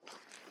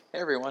Hey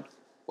everyone,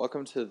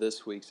 welcome to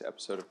this week's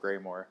episode of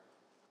Graymore.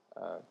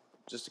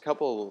 Just a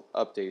couple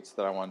updates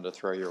that I wanted to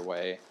throw your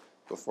way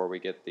before we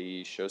get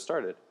the show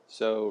started.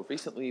 So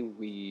recently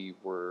we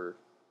were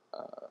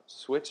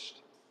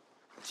switched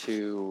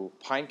to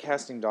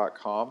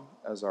pinecasting.com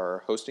as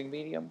our hosting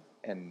medium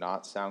and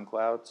not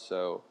SoundCloud.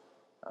 So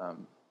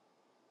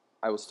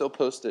I will still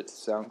post it to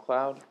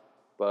SoundCloud,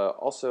 but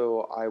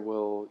also I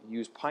will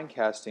use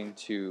Pinecasting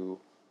to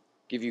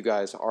give you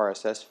guys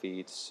RSS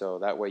feeds so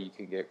that way you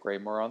can get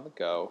Graymore on the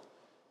go.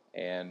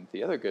 And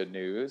the other good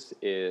news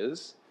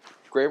is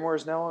Graymore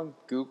is now on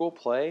Google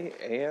Play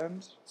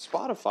and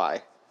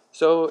Spotify.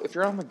 So if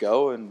you're on the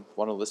go and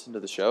want to listen to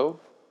the show,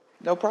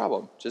 no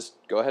problem. Just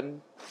go ahead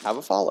and have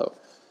a follow.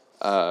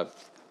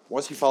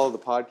 Once you follow the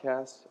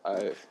podcast,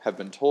 I have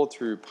been told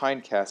through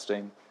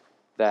Pinecasting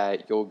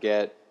that you'll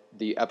get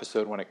the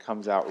episode when it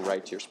comes out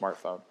right to your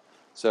smartphone.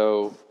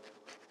 So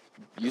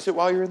use it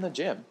while you're in the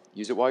gym.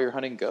 Use it while you're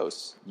hunting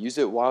ghosts. Use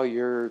it while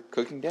you're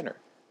cooking dinner.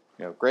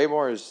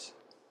 Graymore is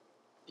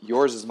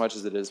yours as much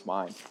as it is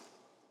mine.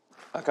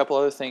 A couple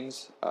other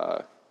things.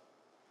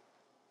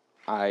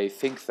 I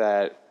think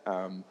that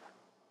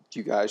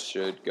you guys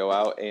should go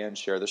out and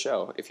share the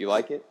show. If you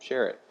like it,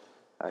 share it.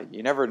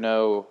 You never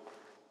know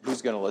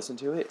who's going to listen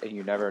to it, and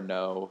you never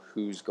know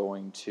who's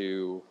going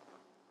to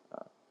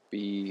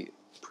be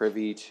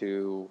privy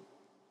to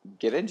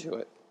get into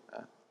it.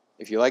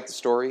 If you like the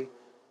story,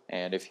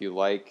 and if you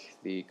like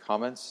the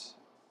comments,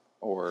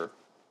 or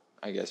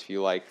I guess if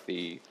you like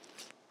the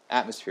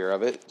atmosphere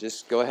of it,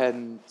 just go ahead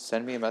and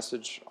send me a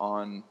message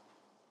on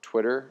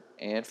Twitter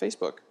and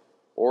Facebook.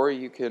 Or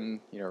you can,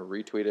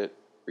 retweet it,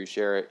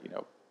 reshare it,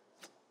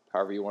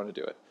 however you want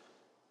to do it.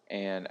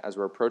 And as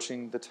we're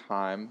approaching the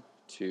time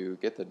to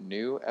get the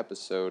new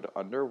episode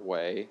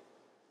underway,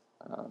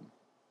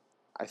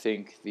 I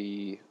think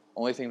the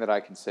only thing that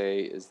I can say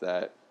is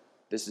that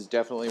this is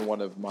definitely one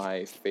of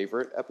my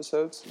favorite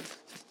episodes.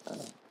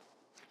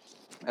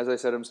 As I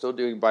said, I'm still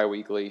doing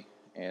bi-weekly,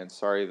 and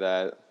sorry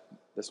that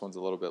this one's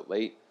a little bit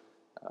late.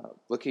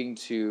 Looking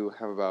to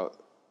have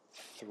about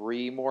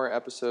 3 more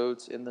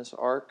episodes in this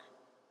arc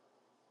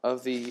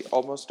of the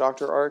Almost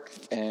Doctor arc,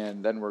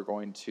 and then we're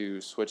going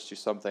to switch to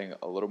something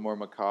a little more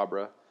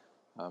macabre.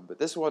 But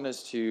this one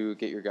is to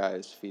get your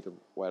guys' feet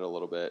wet a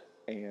little bit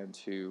and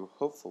to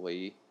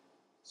hopefully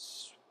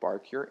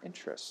spark your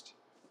interest.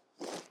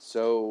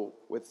 So,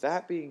 with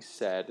that being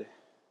said,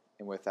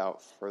 and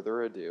without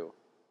further ado,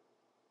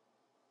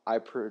 I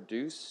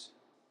produce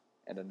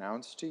and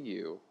announce to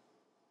you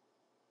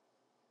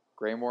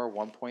Graymore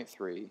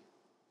 1.3,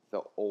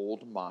 The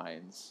Old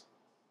Mines.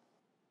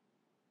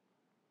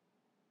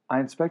 I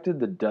inspected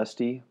the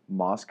dusty,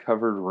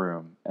 moss-covered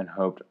room and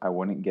hoped I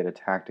wouldn't get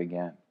attacked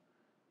again.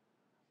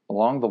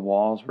 Along the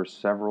walls were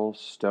several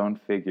stone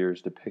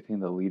figures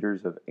depicting the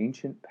leaders of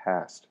ancient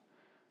past.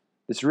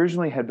 This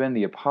originally had been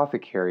the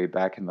apothecary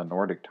back in the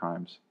Nordic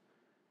times.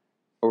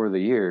 Over the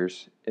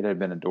years, it had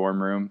been a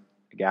dorm room,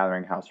 a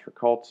gathering house for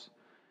cults,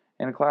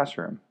 and a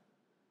classroom.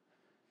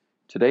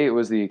 Today it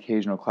was the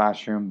occasional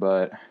classroom,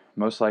 but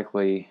most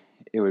likely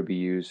it would be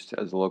used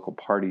as a local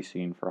party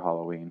scene for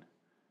Halloween.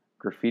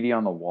 Graffiti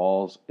on the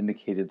walls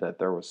indicated that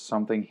there was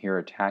something here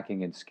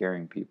attacking and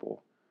scaring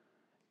people.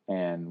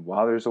 And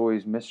while there's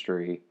always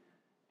mystery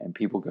and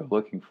people go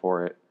looking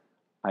for it,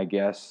 I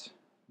guess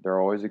they're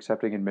always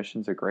accepting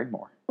admissions at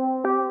Graymore.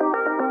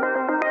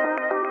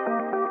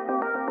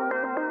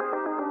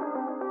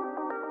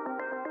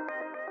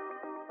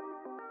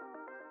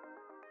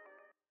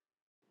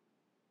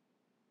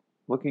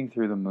 Looking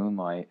through the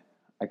moonlight,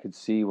 I could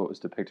see what was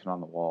depicted on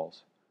the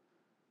walls.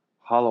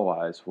 "Hollow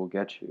eyes will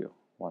get you,"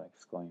 one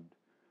exclaimed.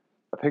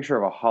 A picture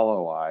of a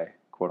hollow eye,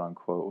 quote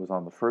unquote, was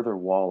on the further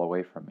wall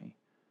away from me.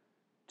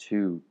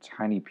 2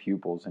 tiny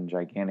pupils in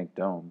gigantic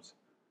domes.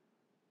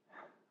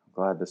 I'm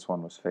glad this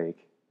one was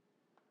fake.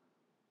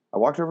 I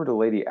walked over to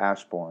Lady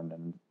Ashbourne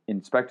and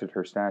inspected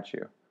her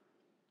statue.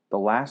 The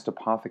last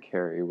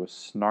apothecary was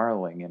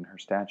snarling in her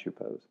statue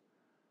pose.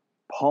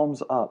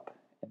 Palms up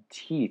and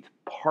teeth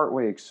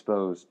partway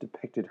exposed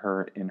depicted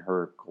her in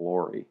her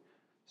glory,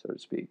 so to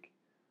speak.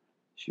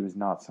 She was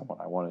not someone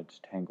I wanted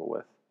to tangle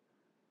with.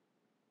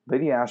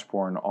 Lady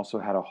Ashbourne also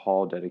had a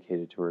hall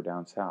dedicated to her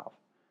down south.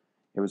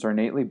 It was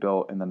ornately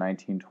built in the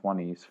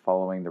 1920s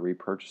following the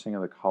repurchasing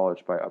of the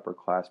college by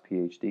upper-class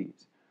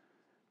PhDs.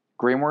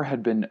 Graymore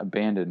had been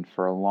abandoned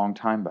for a long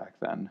time back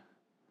then,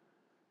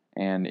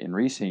 and in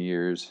recent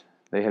years,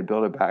 they had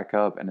built it back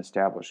up and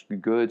established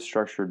good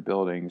structured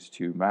buildings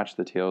to match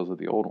the tales of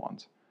the old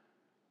ones.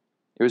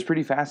 It was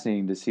pretty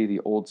fascinating to see the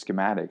old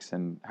schematics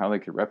and how they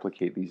could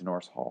replicate these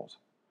Norse halls.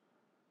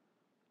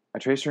 I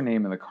traced her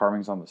name in the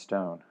carvings on the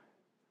stone.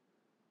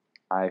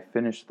 I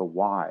finished the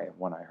Y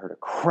when I heard a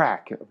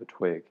crack of a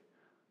twig.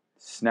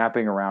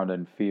 Snapping around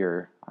in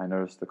fear, I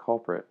noticed the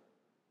culprit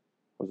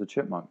was a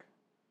chipmunk.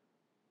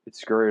 It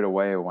scurried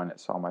away when it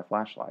saw my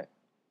flashlight.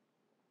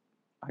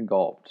 I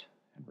gulped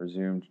and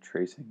resumed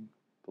tracing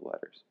the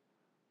letters.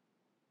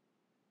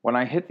 When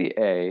I hit the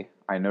A,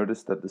 I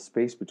noticed that the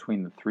space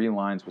between the 3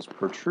 lines was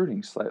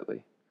protruding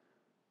slightly.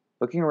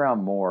 Looking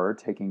around more,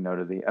 taking note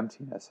of the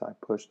emptiness, I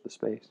pushed the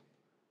space.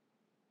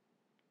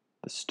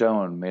 The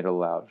stone made a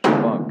loud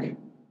clunk,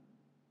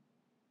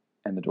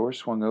 and the door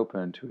swung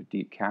open to a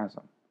deep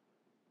chasm.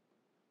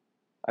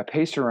 I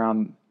paced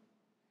around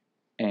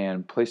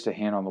and placed a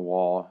hand on the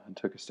wall and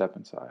took a step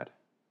inside.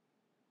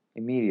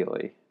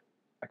 Immediately,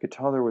 I could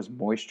tell there was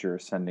moisture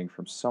ascending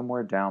from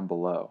somewhere down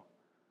below.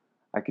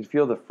 I could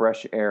feel the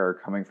fresh air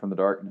coming from the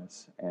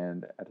darkness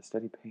and at a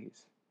steady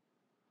pace.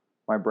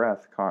 My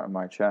breath caught in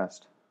my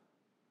chest.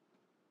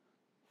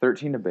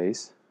 13 to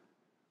base.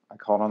 I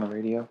called on the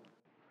radio.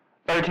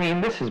 13,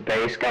 this is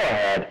base. Go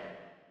ahead.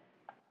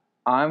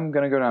 I'm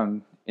going to go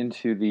down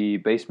into the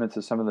basements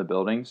of some of the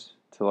buildings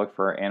to look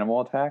for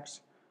animal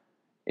attacks.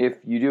 If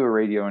you do a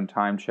radio and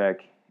time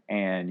check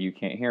and you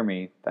can't hear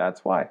me,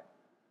 that's why.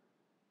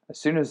 As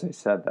soon as I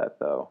said that,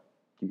 though,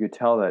 you could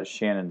tell that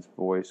Shannon's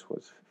voice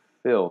was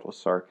filled with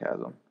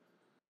sarcasm.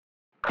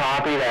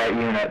 Copy that,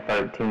 Unit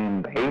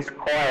 13. Base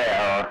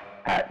Claire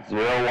at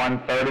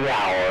 0130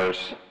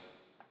 hours.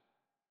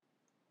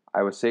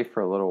 I was safe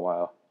for a little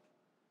while.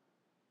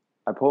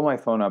 I pulled my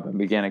phone up and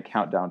began a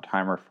countdown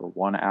timer for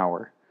 1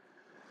 hour.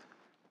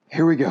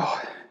 Here we go,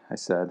 I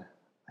said.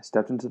 I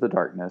stepped into the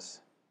darkness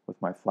with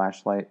my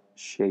flashlight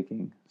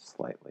shaking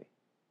slightly.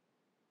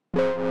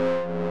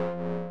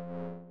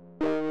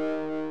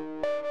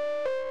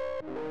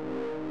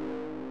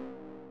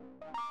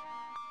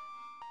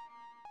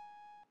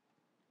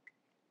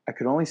 I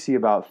could only see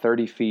about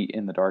 30 feet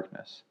in the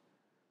darkness.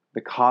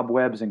 The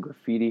cobwebs and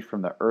graffiti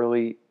from the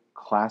early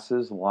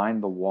classes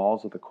lined the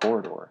walls of the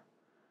corridor.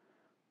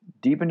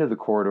 Deep into the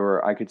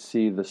corridor, I could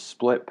see the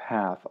split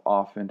path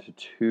off into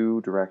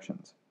two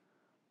directions,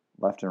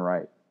 left and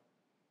right.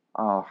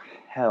 Oh,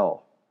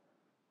 hell,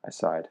 I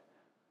sighed.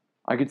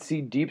 I could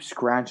see deep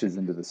scratches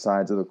into the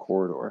sides of the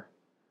corridor.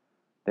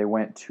 They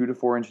went 2 to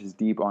 4 inches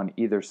deep on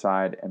either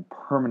side and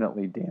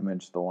permanently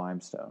damaged the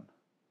limestone.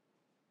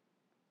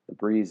 The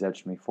breeze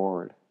edged me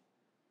forward.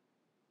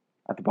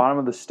 At the bottom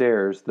of the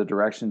stairs, the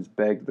directions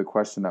begged the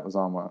question that was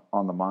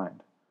on the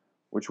mind.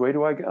 Which way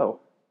do I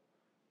go?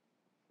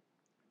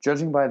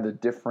 Judging by the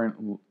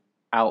different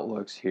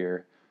outlooks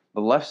here,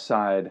 the left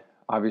side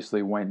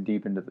obviously went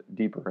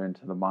deeper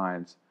into the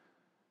mines.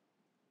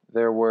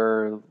 There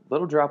were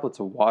little droplets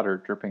of water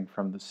dripping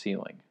from the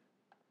ceiling,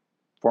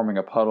 forming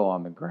a puddle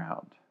on the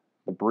ground.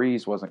 The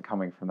breeze wasn't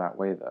coming from that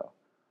way, though.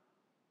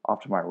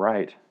 Off to my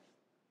right,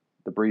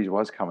 the breeze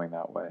was coming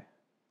that way.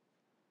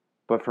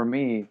 But for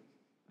me,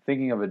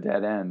 thinking of a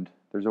dead end,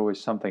 there's always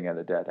something at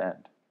a dead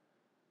end.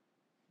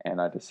 And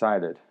I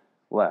decided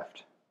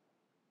left,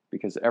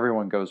 because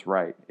everyone goes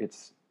right.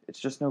 It's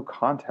just no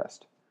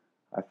contest,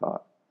 I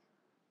thought.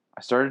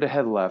 I started to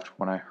head left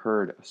when I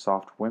heard a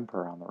soft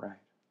whimper on the right.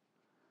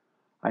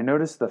 I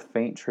noticed the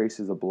faint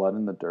traces of blood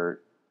in the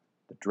dirt,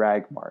 the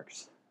drag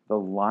marks, the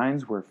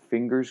lines where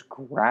fingers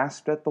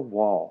grasped at the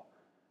wall,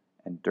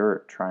 and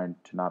dirt trying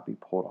to not be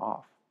pulled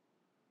off.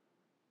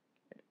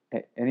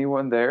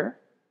 Anyone there?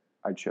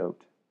 I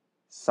choked.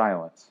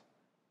 Silence.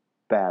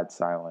 Bad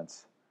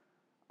silence.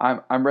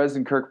 I'm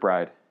Resident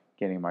Kirkbride,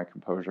 gaining my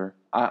composure.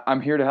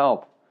 I'm here to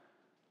help.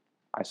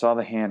 I saw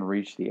the hand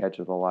reach the edge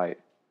of the light.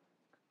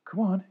 Come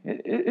on,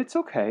 it's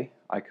okay,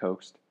 I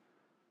coaxed.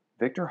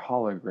 Victor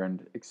Hollogren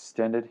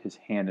extended his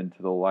hand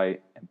into the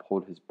light and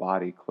pulled his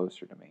body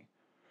closer to me.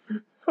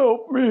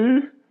 Help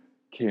me,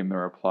 came the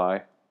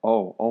reply.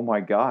 Oh my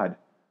God,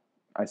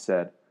 I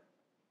said.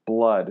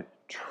 Blood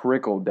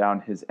trickled down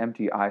his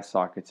empty eye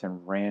sockets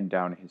and ran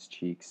down his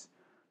cheeks.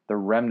 The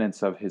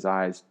remnants of his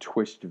eyes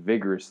twitched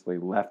vigorously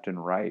left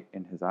and right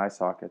in his eye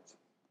sockets,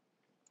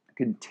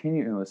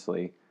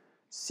 continuously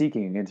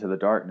seeking into the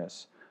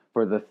darkness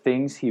for the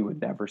things he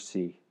would never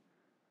see.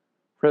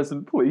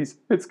 President, please,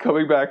 it's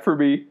coming back for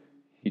me,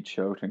 he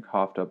choked and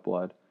coughed up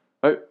blood.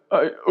 I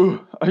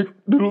don't think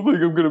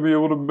I'm going to be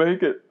able to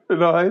make it,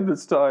 and I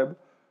this time.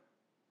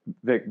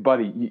 Vic,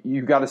 buddy,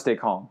 you got to stay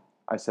calm,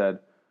 I said,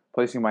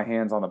 placing my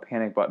hands on the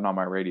panic button on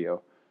my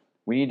radio.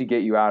 We need to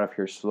get you out of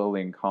here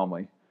slowly and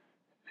calmly.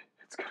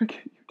 It's going to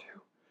get you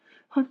too.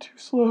 I'm too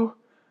slow.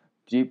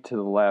 Deep to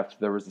the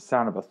left, there was the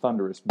sound of a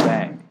thunderous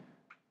bang.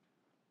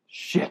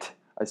 Shit,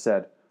 I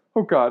said.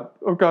 Oh God,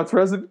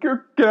 President,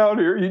 get out of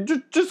here. You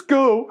just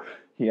go.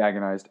 He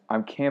agonized.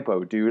 I'm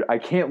Campo, dude. I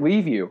can't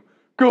leave you.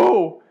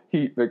 Go,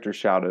 Victor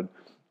shouted.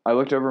 I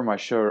looked over my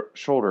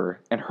shoulder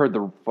and heard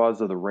the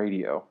buzz of the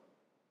radio.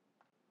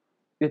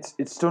 It's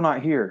still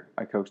not here,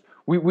 I coaxed.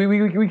 We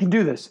can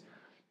do this.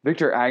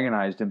 Victor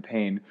agonized in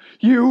pain.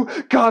 You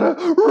gotta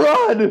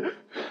run!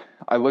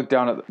 I looked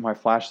down at my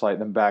flashlight,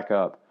 then back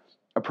up.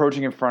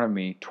 Approaching in front of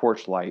me,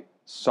 torchlight,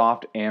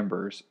 soft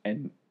ambers,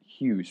 and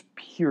hues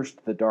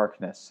pierced the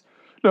darkness.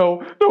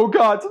 No,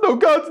 gods,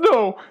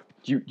 no!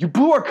 You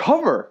blew our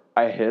cover,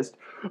 I hissed.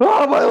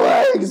 Ah, my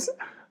legs!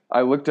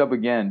 I looked up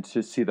again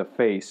to see the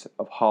face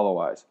of Hollow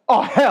Eyes.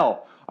 Oh,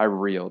 hell! I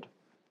reeled.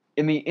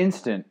 In the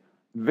instant,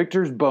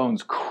 Victor's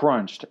bones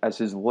crunched as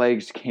his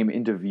legs came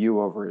into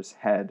view over his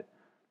head,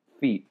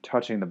 feet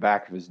touching the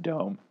back of his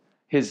dome.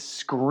 His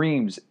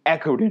screams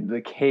echoed into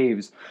the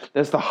caves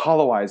as the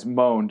hollow eyes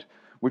moaned,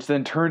 which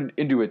then turned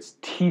into its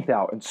teeth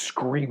out and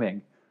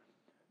screaming.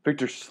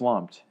 Victor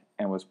slumped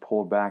and was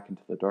pulled back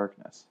into the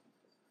darkness.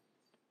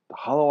 The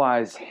hollow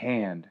eye's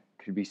hand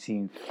could be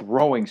seen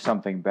throwing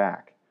something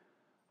back,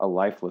 a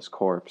lifeless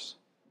corpse.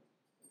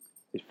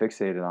 It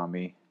fixated on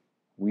me,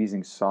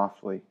 wheezing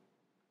softly,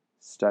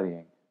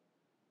 studying.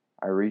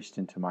 I reached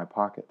into my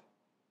pocket.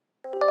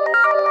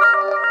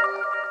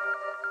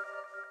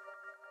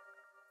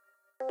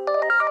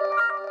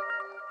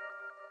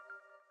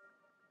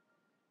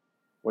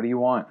 "What do you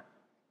want?"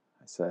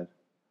 I said.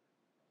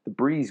 The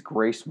breeze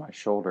graced my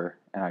shoulder,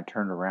 and I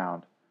turned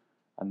around.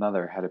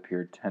 Another had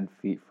appeared 10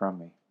 feet from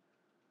me.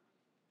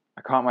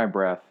 I caught my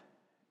breath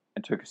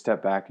and took a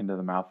step back into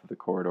the mouth of the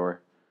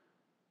corridor.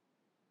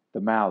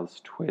 The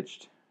mouths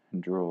twitched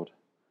and drooled,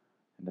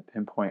 and the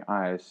pinpoint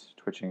eyes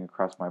twitching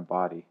across my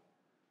body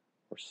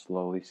were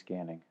slowly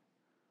scanning.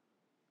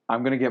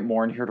 "I'm going to get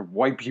more in here to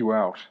wipe you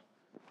out."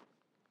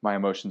 My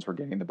emotions were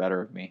getting the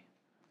better of me,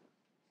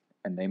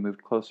 and they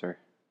moved closer.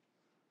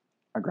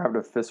 I grabbed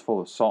a fistful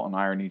of salt and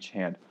iron in each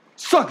hand.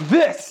 "Suck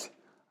this!"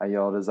 I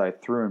yelled as I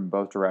threw in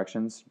both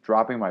directions,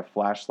 dropping my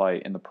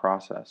flashlight in the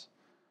process.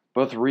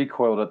 Both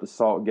recoiled at the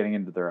salt getting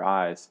into their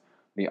eyes,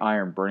 the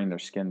iron burning their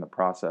skin in the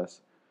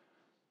process.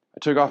 I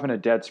took off in a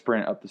dead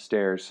sprint up the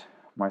stairs,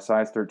 my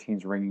size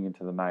 13s ringing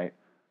into the night.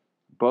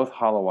 Both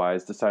hollow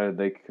eyes decided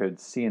they could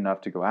see enough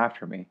to go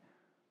after me.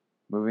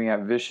 Moving at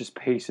vicious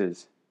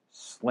paces,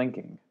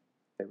 slinking,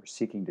 they were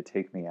seeking to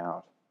take me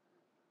out.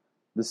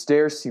 The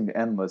stairs seemed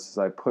endless as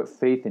I put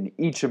faith in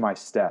each of my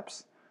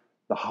steps.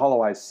 The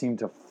hollow eyes seemed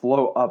to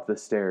flow up the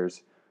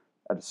stairs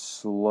at a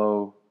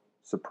slow,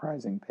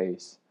 surprising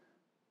pace.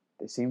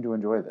 They seemed to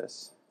enjoy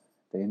this.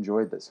 They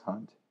enjoyed this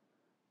hunt.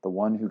 The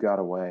one who got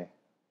away.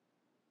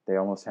 They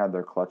almost had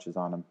their clutches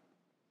on him.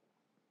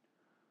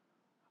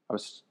 I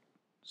was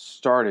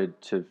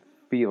started to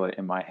feel it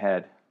in my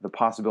head, the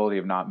possibility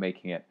of not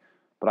making it,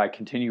 but I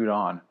continued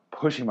on,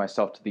 pushing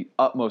myself to the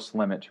utmost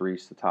limit to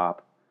reach the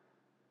top.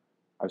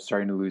 I was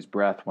starting to lose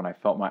breath when I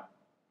felt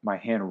my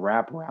hand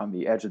wrap around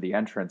the edge of the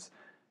entrance,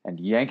 and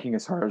yanking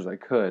as hard as I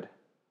could,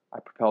 I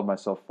propelled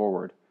myself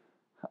forward.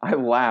 I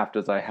laughed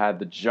as I had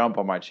the jump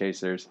on my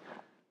chasers.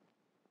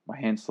 My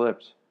hand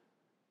slipped,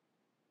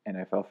 and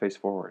I fell face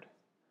forward.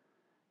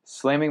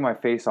 Slamming my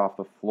face off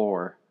the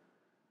floor,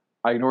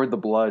 I ignored the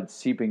blood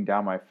seeping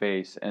down my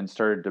face and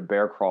started to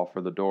bear crawl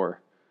for the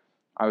door.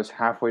 I was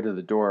halfway to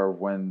the door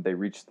when they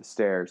reached the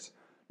stairs.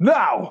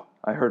 "Now!"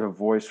 I heard a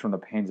voice from the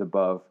panes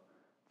above.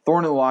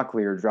 Thorne and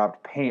Locklear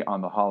dropped paint on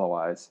the hollow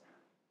eyes.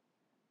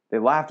 They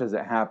laughed as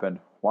it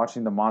happened,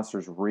 watching the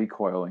monsters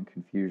recoil in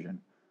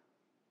confusion.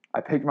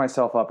 I picked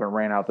myself up and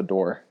ran out the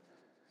door.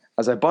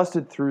 As I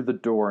busted through the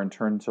door and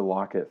turned to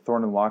lock it,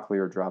 Thorne and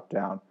Locklear dropped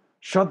down.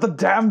 "Shut the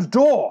damned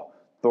door!"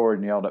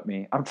 Thorne yelled at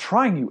me. "I'm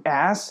trying, you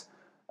ass!"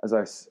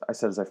 I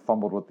said as I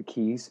fumbled with the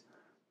keys.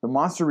 The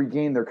monster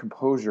regained their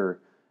composure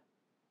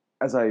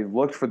as I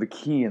looked for the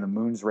key in the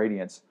moon's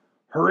radiance.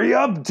 "Hurry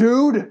up,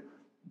 dude!"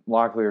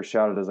 Locklear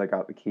shouted as I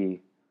got the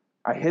key.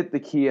 I hit the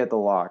key at the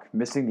lock,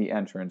 missing the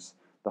entrance.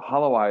 The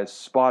hollow eyes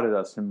spotted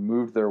us and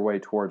moved their way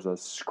towards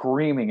us,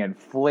 screaming and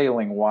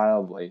flailing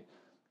wildly.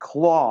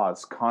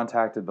 Claws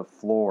contacted the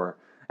floor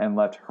and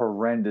left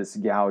horrendous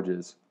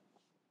gouges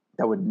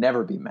that would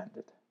never be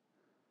mended.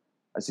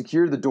 I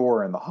secured the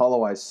door and the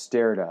hollow eyes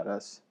stared at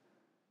us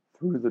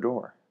through the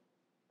door,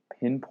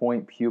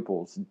 pinpoint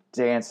pupils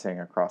dancing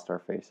across our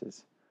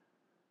faces.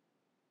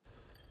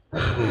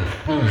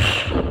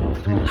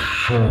 It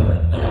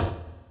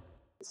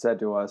said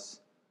to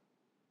us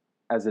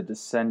as it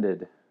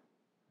descended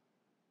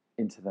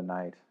into the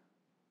night.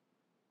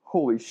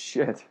 "Holy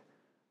shit,"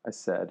 I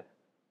said.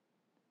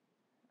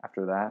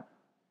 After that,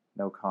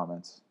 no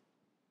comments.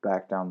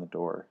 Back down the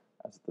door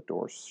as the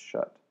door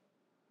shut.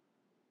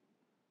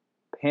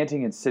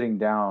 Panting and sitting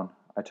down,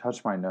 I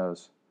touched my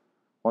nose.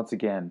 Once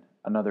again,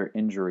 another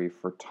injury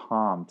for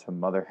Tom to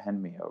mother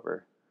hen me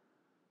over.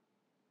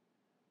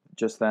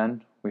 Just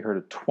then, we heard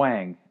a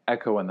twang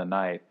echo in the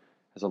night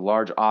as a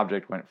large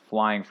object went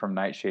flying from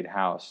Nightshade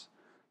House,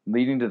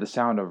 leading to the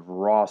sound of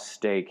raw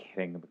steak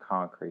hitting the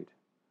concrete.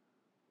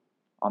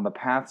 On the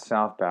path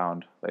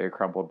southbound lay a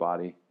crumpled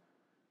body.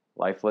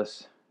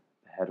 Lifeless,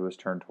 the head was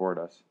turned toward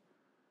us.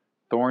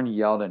 Thorne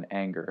yelled in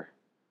anger.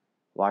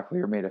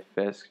 Locklear made a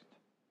fist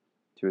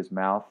to his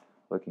mouth,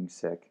 looking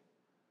sick.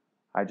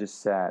 I just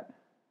sat,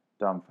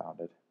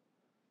 dumbfounded.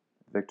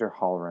 Victor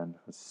Halloran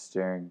was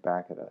staring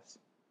back at us,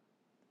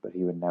 but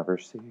he would never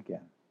see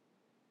again.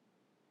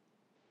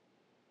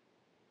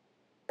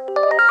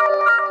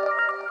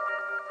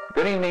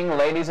 Good evening,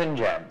 ladies and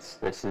gents.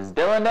 This is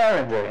Dylan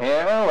Derringer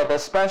here with a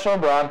special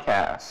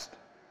broadcast.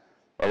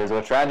 It is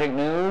with tragic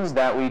news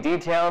that we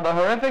detail the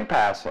horrific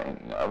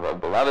passing of a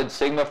beloved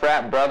Sigma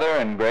Frat brother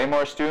and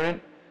Graymore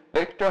student,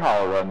 Victor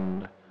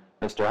Halloran.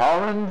 Mr.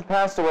 Halloran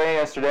passed away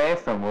yesterday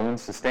from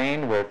wounds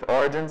sustained with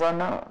origins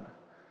unknown.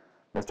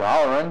 Mr.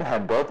 Halloran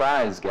had both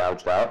eyes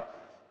gouged out,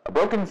 a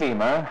broken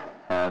femur,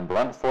 and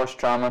blunt force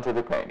trauma to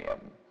the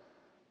cranium.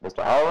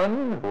 Mr.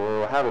 Holland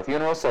will have a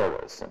funeral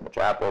service in the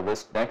chapel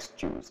this next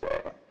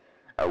Tuesday,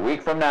 a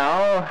week from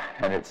now,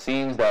 and it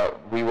seems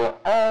that we will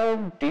all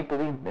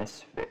deeply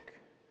miss Vic.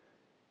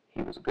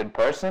 He was a good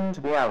person to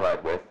be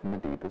allied with in the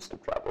deepest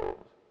of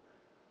troubles.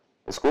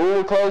 The school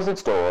will close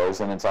its doors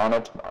in its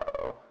honor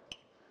tomorrow.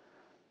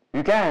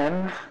 You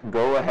can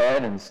go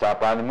ahead and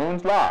stop by the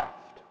Moon's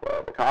Loft,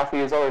 where the coffee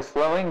is always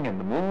flowing and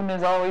the moon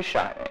is always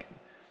shining.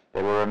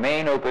 They will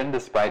remain open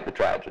despite the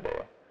tragedy.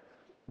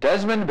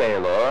 Desmond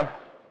Baylor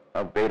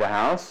of Beta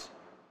House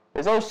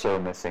is also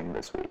missing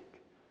this week.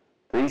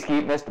 Please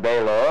keep Mr.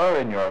 Baylor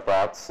in your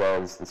thoughts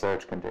as the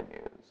search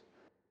continues.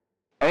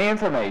 Any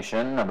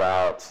information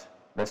about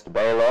Mr.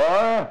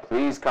 Baylor,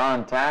 please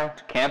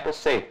contact Campus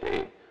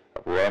Safety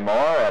of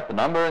Graymore at the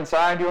number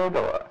inside your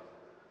door.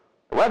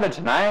 The weather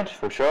tonight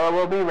for sure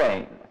will be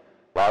rain.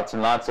 Lots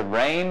and lots of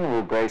rain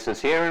will grace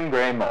us here in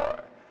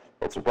Graymore.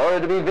 It's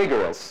reported to be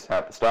vigorous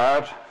at the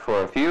start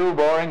for a few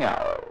boring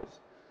hours.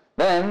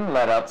 Then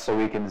let up so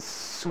we can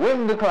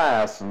swim to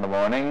class in the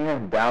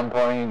morning,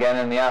 downpouring again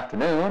in the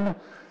afternoon.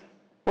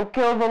 We'll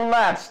kill the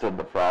last of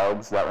the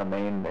frogs that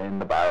remain in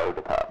the bio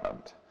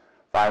department.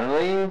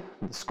 Finally,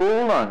 the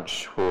school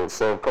lunch will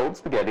serve cold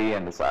spaghetti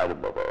and a side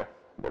of liver.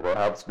 Liver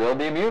helps build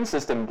the immune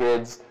system,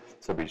 kids,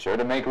 so be sure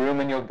to make room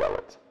in your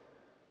gullet.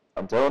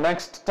 Until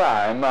next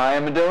time, I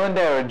am Dylan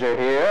Derringer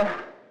here,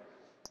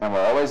 and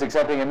we're always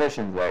accepting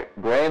admissions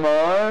at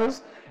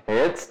Graymore's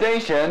hit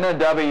station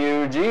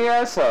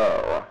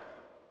WGSO.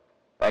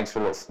 Thanks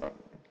for listening.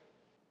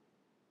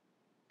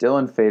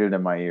 Dylan faded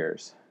in my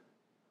ears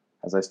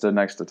as I stood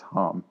next to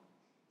Tom,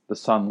 the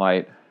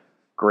sunlight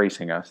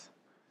gracing us.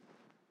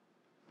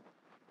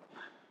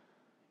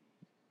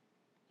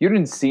 You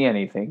didn't see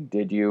anything,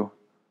 did you?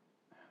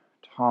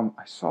 Tom,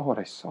 I saw what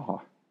I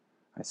saw,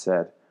 I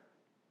said.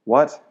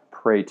 What,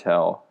 pray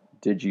tell,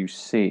 did you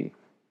see?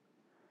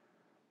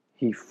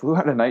 He flew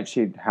out of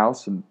Nightshade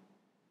House and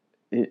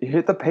it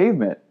hit the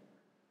pavement.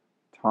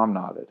 Tom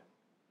nodded.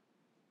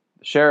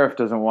 The sheriff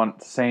doesn't want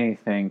to say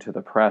anything to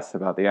the press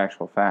about the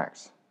actual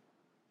facts.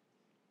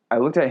 I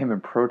looked at him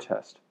in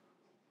protest.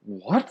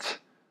 What?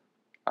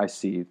 I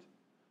seethed.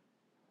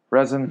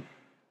 Resin,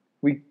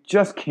 we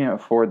just can't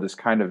afford this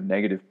kind of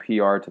negative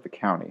PR to the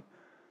county.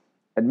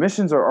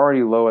 Admissions are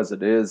already low as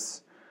it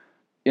is.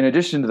 In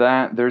addition to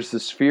that, there's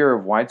this fear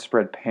of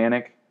widespread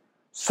panic.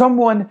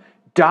 Someone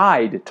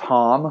died,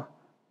 Tom,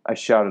 I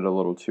shouted a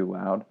little too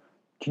loud.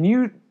 Can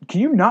you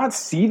not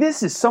see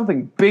this as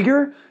something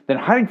bigger than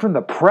hiding from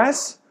the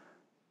press?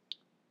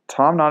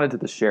 Tom nodded to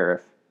the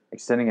sheriff,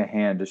 extending a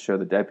hand to show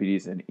the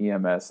deputies and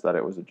EMS that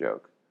it was a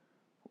joke.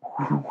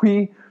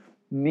 We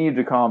need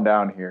to calm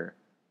down here,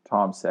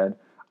 Tom said.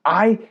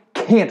 I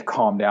can't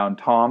calm down,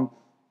 Tom,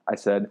 I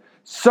said.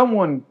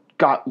 Someone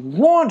got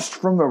launched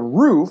from the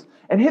roof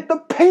and hit the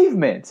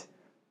pavement.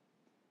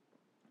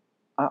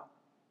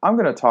 I'm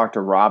going to talk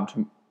to Rob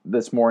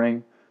this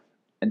morning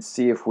and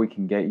see if we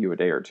can get you a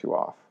day or two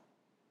off.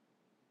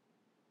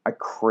 I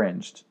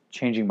cringed,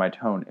 changing my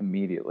tone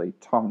immediately.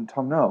 Tom,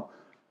 no.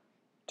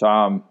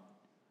 Tom,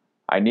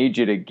 I need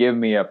you to give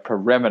me a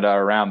perimeter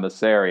around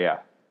this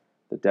area,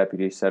 the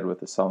deputy said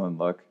with a sullen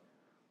look.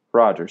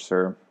 Roger,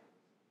 sir,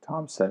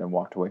 Tom said and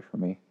walked away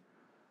from me.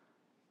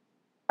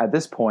 At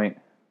this point,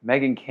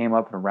 Megan came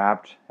up and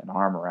wrapped an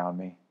arm around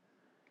me.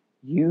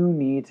 You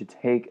need to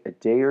take a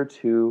day or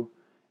two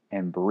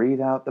and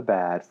breathe out the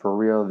bad. For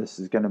real, this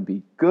is going to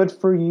be good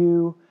for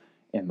you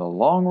in the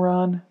long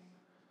run.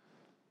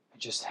 I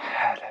just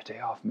had a day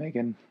off,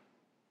 Megan.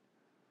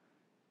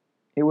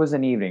 It was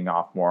an evening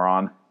off,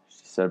 moron,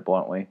 she said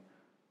bluntly.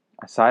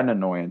 I sighed in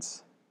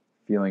annoyance,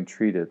 feeling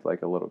treated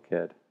like a little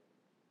kid.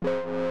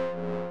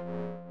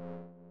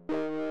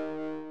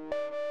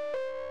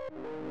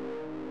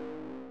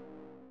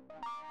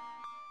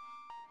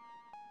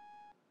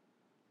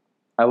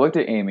 I looked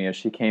at Amy as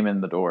she came in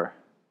the door,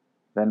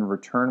 then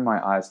returned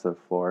my eyes to the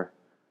floor.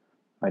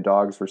 My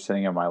dogs were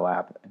sitting in my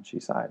lap, and she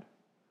sighed.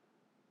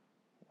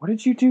 What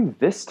did you do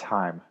this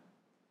time?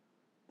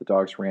 The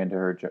dogs ran to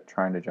her,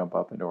 trying to jump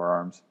up into her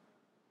arms.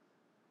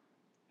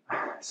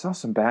 I saw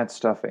some bad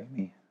stuff,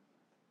 Amy.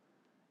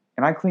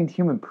 And I cleaned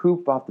human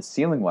poop off the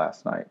ceiling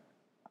last night.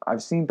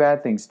 I've seen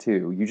bad things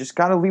too. You just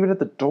gotta leave it at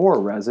the door,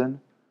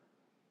 Resin.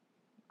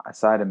 I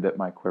sighed and bit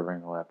my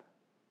quivering lip.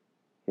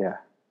 Yeah,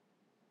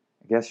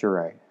 I guess you're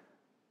right.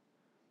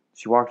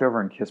 She walked over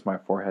and kissed my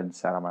forehead and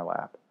sat on my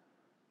lap.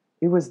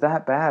 It was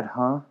that bad,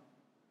 huh?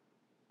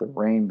 The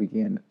rain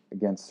began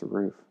against the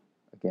roof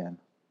again.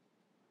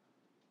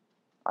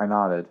 I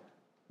nodded,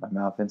 my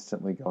mouth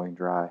instantly going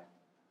dry.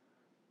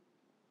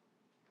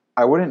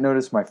 I wouldn't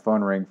notice my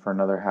phone ring for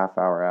another half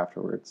hour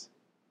afterwards.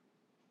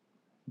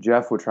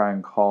 Jeff would try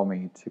and call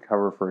me to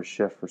cover for a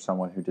shift for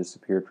someone who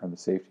disappeared from the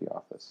safety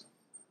office.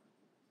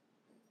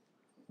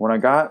 When I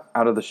got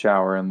out of the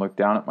shower and looked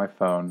down at my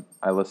phone,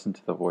 I listened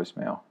to the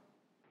voicemail.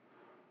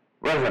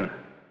 Resin,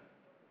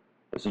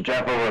 this is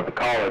Jeff over at the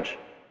college.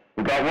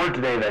 We got word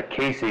today that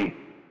Casey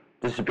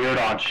disappeared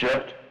on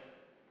shift.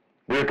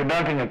 We are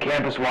conducting a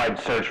campus-wide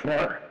search for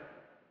her.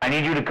 I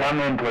need you to come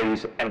in,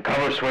 please, and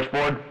cover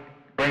switchboard.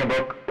 Bring a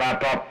book,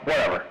 laptop,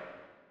 whatever.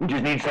 We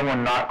just need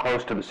someone not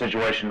close to the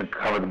situation to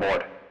cover the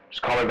board.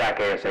 Just call me back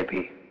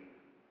ASAP.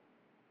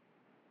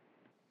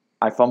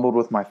 I fumbled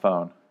with my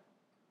phone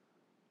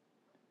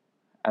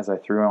as I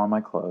threw on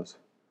my clothes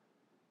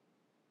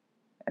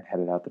and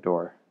headed out the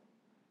door,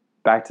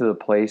 back to the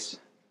place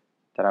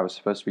that I was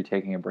supposed to be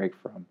taking a break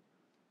from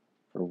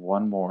for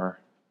one more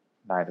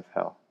night of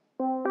hell.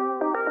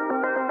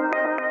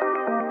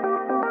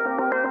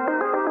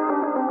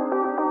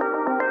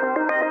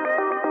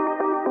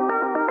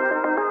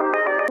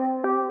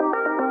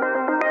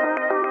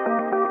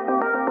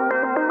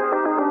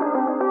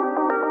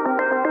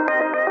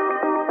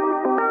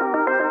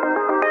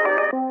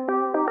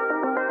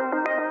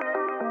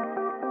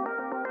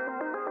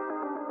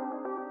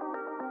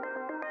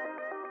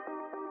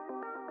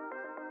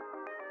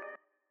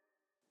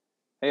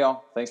 Hey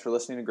y'all, thanks for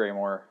listening to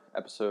Graymore,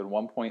 episode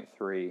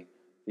 1.3,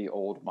 The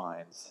Old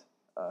Minds.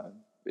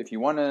 If you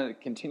want to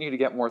continue to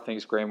get more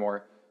things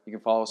Graymore, you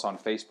can follow us on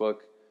Facebook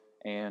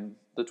and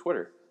the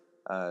Twitter.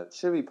 It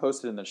should be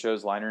posted in the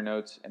show's liner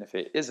notes, and if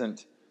it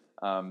isn't,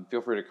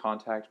 feel free to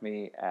contact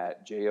me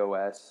at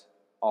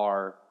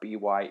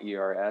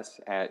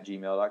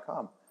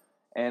josrbyers@gmail.com,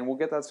 and we'll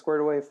get that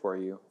squared away for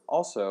you.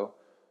 Also,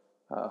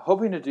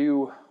 hoping to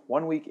do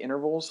 1 week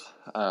intervals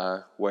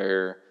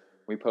where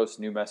we post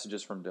new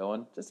messages from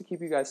Dylan just to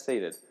keep you guys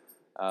sated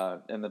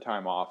in the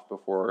time off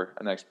before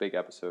a next big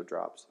episode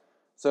drops.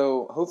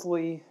 So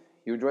hopefully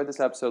you enjoyed this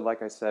episode.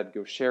 Like I said,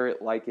 go share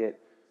it, like it,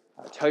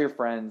 tell your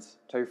friends,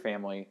 tell your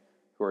family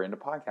who are into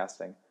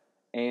podcasting.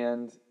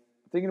 And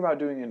I'm thinking about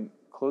doing a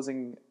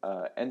closing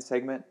end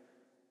segment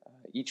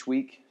each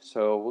week,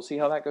 so we'll see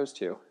how that goes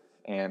too.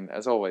 And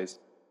as always,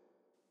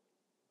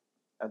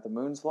 at the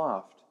Moon's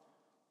Loft,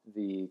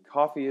 the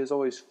coffee is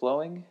always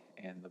flowing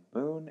and the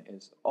moon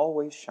is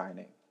always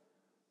shining.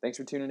 Thanks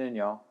for tuning in,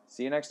 y'all.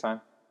 See you next time.